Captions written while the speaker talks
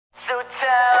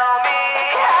tell me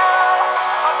how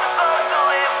I'm supposed to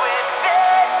live with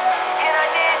this, and I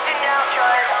need you now,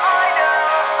 'cause I know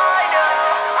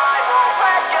I won't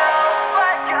let go.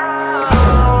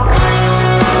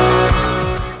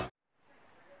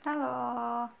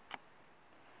 Hello.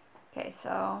 Okay,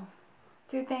 so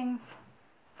 2 things.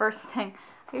 First thing,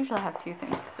 I usually have 2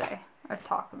 things to say or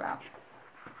talk about.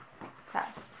 Okay.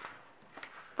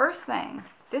 First thing,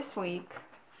 this week,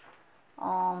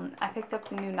 I picked up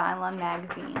the new Nylon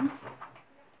magazine.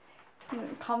 And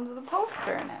it comes with a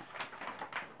poster in it.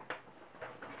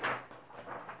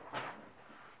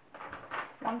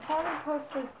 One side of the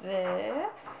poster is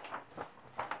this.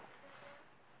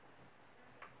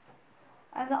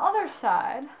 And the other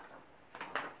side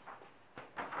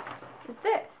is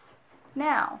this.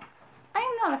 Now, I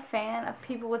am not a fan of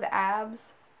people with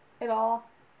abs at all.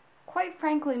 Quite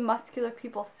frankly, muscular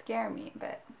people scare me a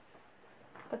bit.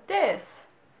 But this,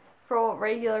 for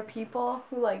regular people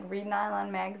who like read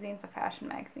Nylon magazines, a fashion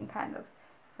magazine kind of,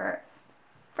 for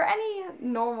any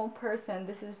normal person,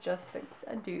 this is just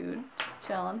a dude just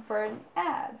chilling for an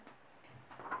ad.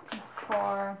 It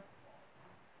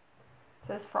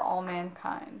says for all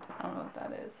mankind. I don't know what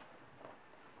that is.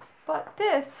 But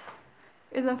this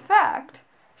is in fact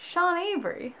Sean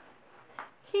Avery.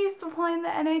 He used to play in the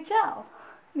NHL.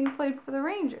 And he played for the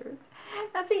Rangers.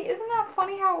 Now see, isn't that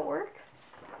funny how it works?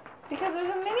 Because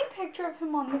there's a mini picture of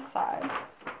him on this side.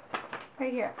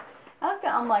 Right here. I looked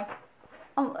at it, I'm like,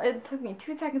 it took me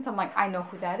 2 seconds, I'm like, I know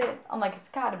who that is. I'm like, it's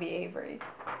gotta be Avery.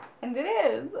 And it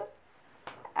is.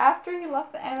 After he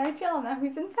left the NHL, now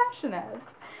he's in fashion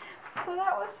ads. So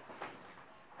that was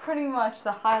pretty much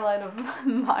the highlight of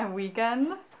my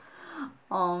weekend.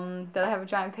 That I have a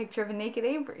giant picture of a naked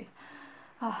Avery.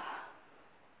 Oh,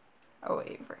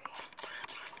 Avery.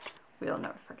 We'll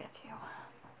never forget you.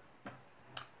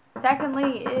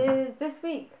 Secondly is this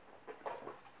week,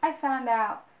 I found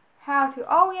out how to,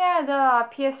 oh yeah, the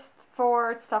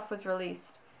PS4 stuff was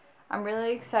released. I'm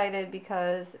really excited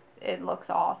because it looks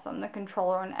awesome. The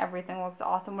controller and everything looks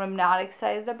awesome. What I'm not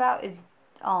excited about is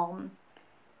the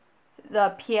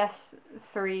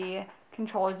PS3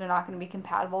 controllers are not going to be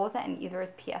compatible with it, and either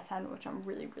is PSN, which I'm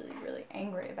really, really, really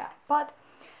angry about. But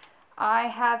I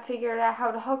have figured out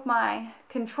how to hook my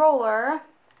controller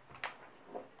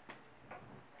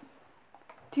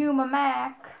to my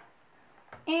Mac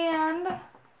and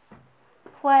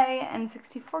play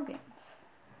N64 games.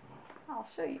 I'll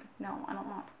show you. No, I don't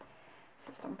want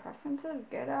system preferences.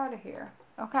 Get out of here.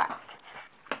 Okay.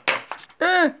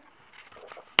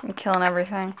 I'm killing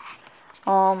everything.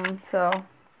 So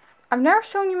I've never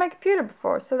shown you my computer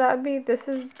before, so this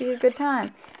would be a good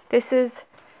time. This is,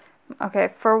 okay,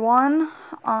 for one,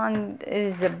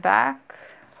 is the back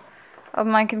of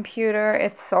my computer.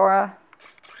 It's Sora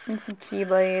and some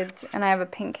keyblades, and I have a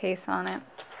pink case on it.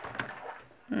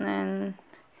 And then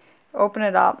open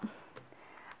it up.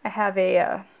 I have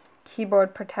a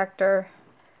keyboard protector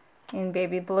in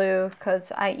baby blue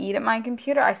because I eat at my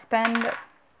computer. I spend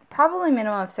probably a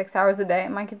minimum of 6 hours a day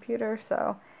at my computer,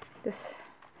 so this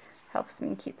helps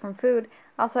me keep from food.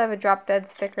 I also have a drop dead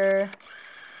sticker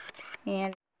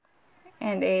and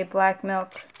a black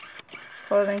milk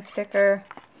clothing sticker.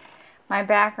 My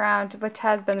background, which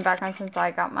has been the background since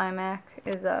I got my Mac,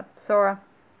 is a Sora.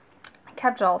 I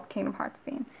kept it all with Kingdom Hearts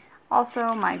theme.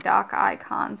 Also, my dock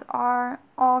icons are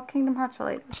all Kingdom Hearts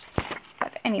related.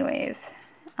 But anyways,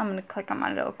 I'm going to click on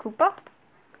my little Koopa.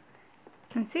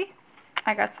 And see,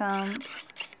 I got some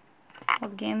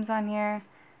old games on here,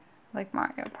 like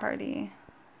Mario Party.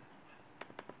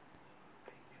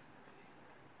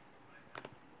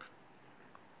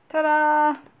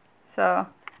 Ta-da! So,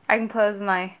 I can play with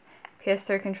my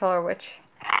PS3 controller, which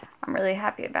I'm really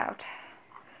happy about.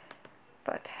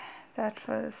 But that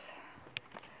was...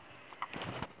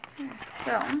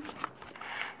 So,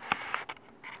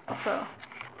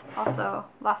 also,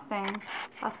 last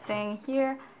thing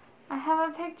here, I have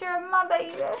a picture of my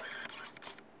baby.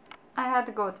 I had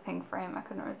to go with the pink frame, I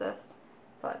couldn't resist.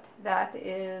 But that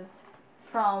is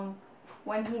from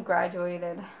when he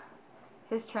graduated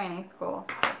his training school.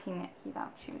 He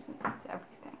don't choose and eats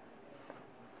everything. So.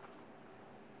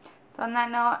 But on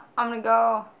that note, I'm gonna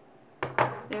go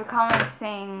leave a comment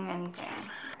saying anything.